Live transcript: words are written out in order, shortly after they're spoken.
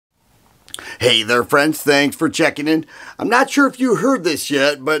Hey there, friends. Thanks for checking in. I'm not sure if you heard this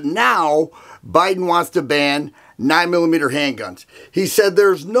yet, but now Biden wants to ban 9mm handguns. He said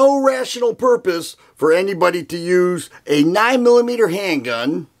there's no rational purpose for anybody to use a 9mm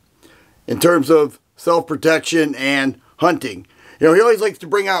handgun in terms of self-protection and hunting. You know, he always likes to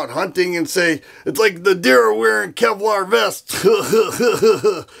bring out hunting and say, it's like the deer are wearing Kevlar vests.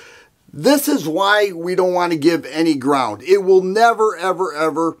 This is why we don't want to give any ground. It will never, ever,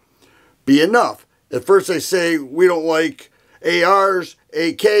 ever be enough. At first they say we don't like ARs,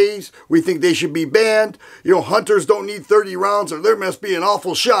 AKs, we think they should be banned. You know, hunters don't need 30 rounds or there must be an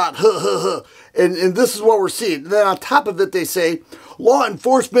awful shot. And this is what we're seeing. Then on top of it they say, law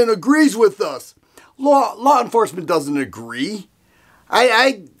enforcement agrees with us. Law enforcement doesn't agree.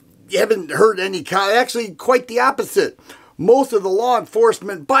 I haven't heard any, actually quite the opposite. Most of the law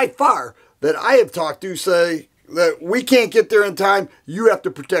enforcement, by far, that I have talked to say that we can't get there in time, you have to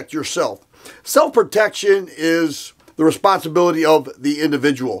protect yourself. Self-protection is the responsibility of the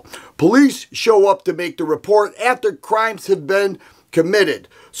individual. Police show up to make the report after crimes have been committed.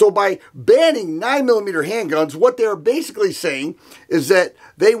 So by banning 9mm handguns, what they're basically saying is that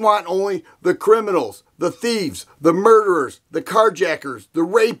they want only the criminals, the thieves, the murderers, the carjackers, the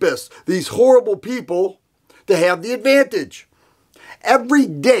rapists, these horrible people to have the advantage. Every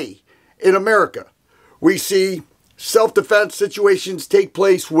day in America, we see self-defense situations take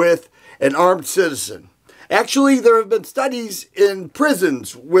place with an armed citizen. Actually, there have been studies in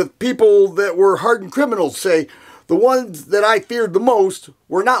prisons with people that were hardened criminals say the ones that I feared the most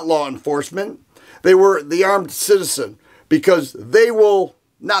were not law enforcement. They were the armed citizen because they will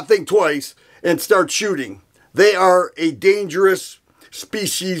not think twice and start shooting. They are a dangerous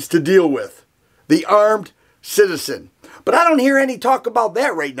species to deal with. The armed citizen. But I don't hear any talk about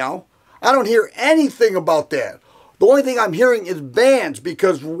that right now. I don't hear anything about that. The only thing I'm hearing is bans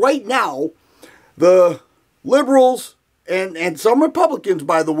because right now the liberals and some Republicans,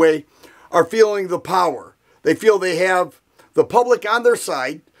 by the way, are feeling the power. They feel they have the public on their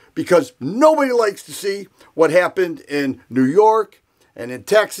side because nobody likes to see what happened in New York and in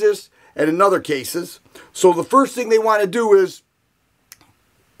Texas and in other cases. So the first thing they want to do is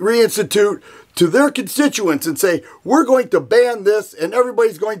reinstitute to their constituents and say, we're going to ban this and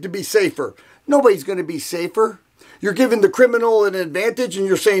everybody's going to be safer. Nobody's going to be safer. You're giving the criminal an advantage and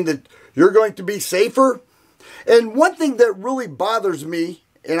you're saying that you're going to be safer. And one thing that really bothers me,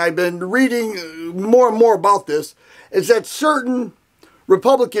 and I've been reading more and more about this, is that certain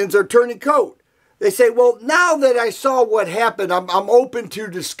Republicans are turning coat. They say, well, now that I saw what happened, I'm open to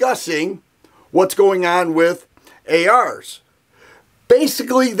discussing what's going on with ARs.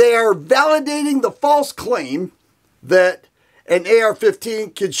 Basically, they are validating the false claim that an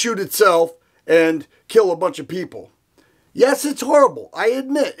AR-15 can shoot itself and kill a bunch of people. Yes, it's horrible. I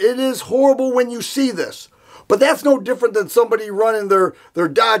admit, it is horrible when you see this. But that's no different than somebody running their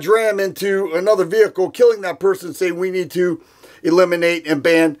Dodge Ram into another vehicle, killing that person, saying we need to eliminate and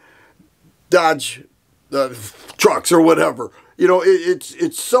ban Dodge trucks or whatever. You know,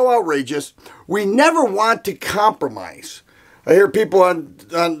 it's so outrageous. We never want to compromise. I hear people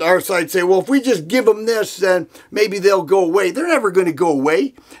on our side say, well, if we just give them this, then maybe they'll go away. They're never going to go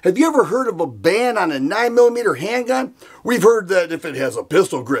away. Have you ever heard of a ban on a 9mm handgun? We've heard that if it has a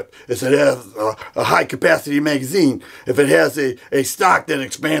pistol grip, if it has a high-capacity magazine, if it has a stock that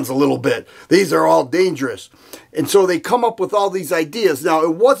expands a little bit, these are all dangerous. And so they come up with all these ideas. Now,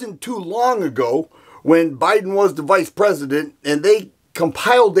 it wasn't too long ago when Biden was the vice president, and they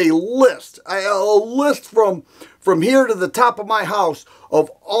compiled a list from here to the top of my house of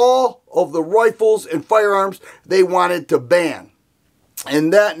all of the rifles and firearms they wanted to ban.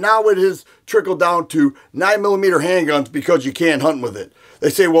 And that now it has trickled down to 9mm handguns because you can't hunt with it. They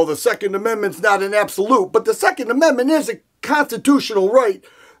say, well, the Second Amendment's not an absolute, but the Second Amendment is a constitutional right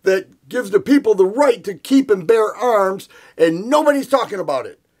that gives the people the right to keep and bear arms, and nobody's talking about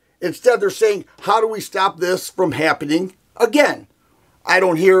it. Instead, they're saying, how do we stop this from happening again? I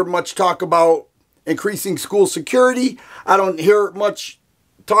don't hear much talk about increasing school security. I don't hear much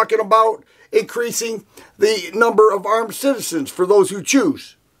talking about increasing the number of armed citizens for those who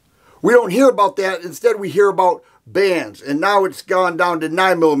choose. We don't hear about that. Instead, we hear about bans. And now it's gone down to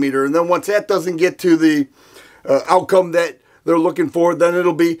 9mm. And then once that doesn't get to the outcome that they're looking for, then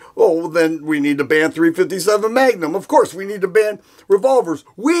it'll be, oh, then we need to ban .357 Magnum. Of course, we need to ban revolvers.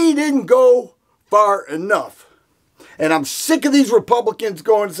 We didn't go far enough. And I'm sick of these Republicans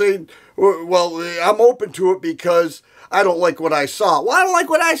going and saying, well, I'm open to it because I don't like what I saw. Well, I don't like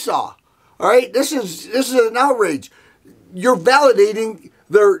what I saw. All right, this is an outrage. You're validating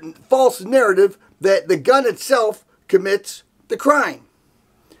their false narrative that the gun itself commits the crime.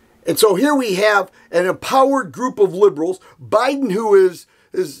 And so here we have an empowered group of liberals. Biden, who is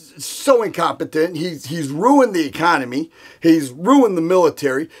so incompetent. He's ruined the economy. He's ruined the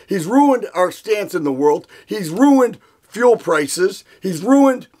military. He's ruined our stance in the world. He's ruined fuel prices. He's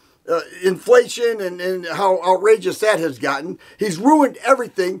ruined inflation and how outrageous that has gotten. He's ruined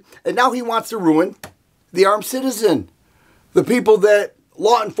everything. And now he wants to ruin the armed citizen, the people that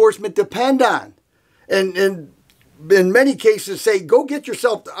law enforcement depend on. And in many cases say, go get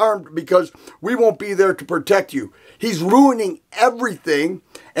yourself armed because we won't be there to protect you. He's ruining everything,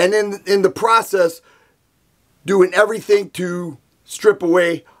 and in the process, doing everything to strip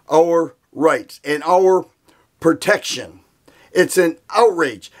away our rights and our protection. It's an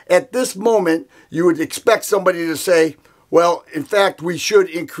outrage. At this moment, you would expect somebody to say, well, in fact, we should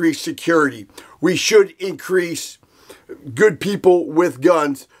increase security. We should increase good people with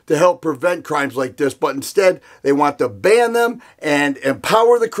guns to help prevent crimes like this, but instead they want to ban them and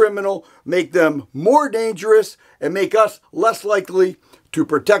empower the criminal, make them more dangerous, and make us less likely to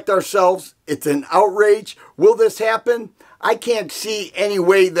protect ourselves. It's an outrage. Will this happen? I can't see any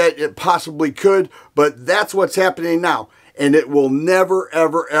way that it possibly could, but that's what's happening now, and it will never,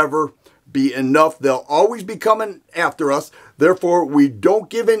 ever, ever be enough. They'll always be coming after us. Therefore, we don't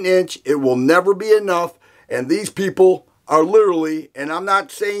give an inch. It will never be enough. And these people are literally, and I'm not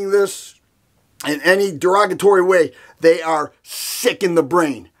saying this in any derogatory way, they are sick in the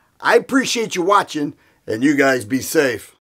brain. I appreciate you watching, and you guys be safe.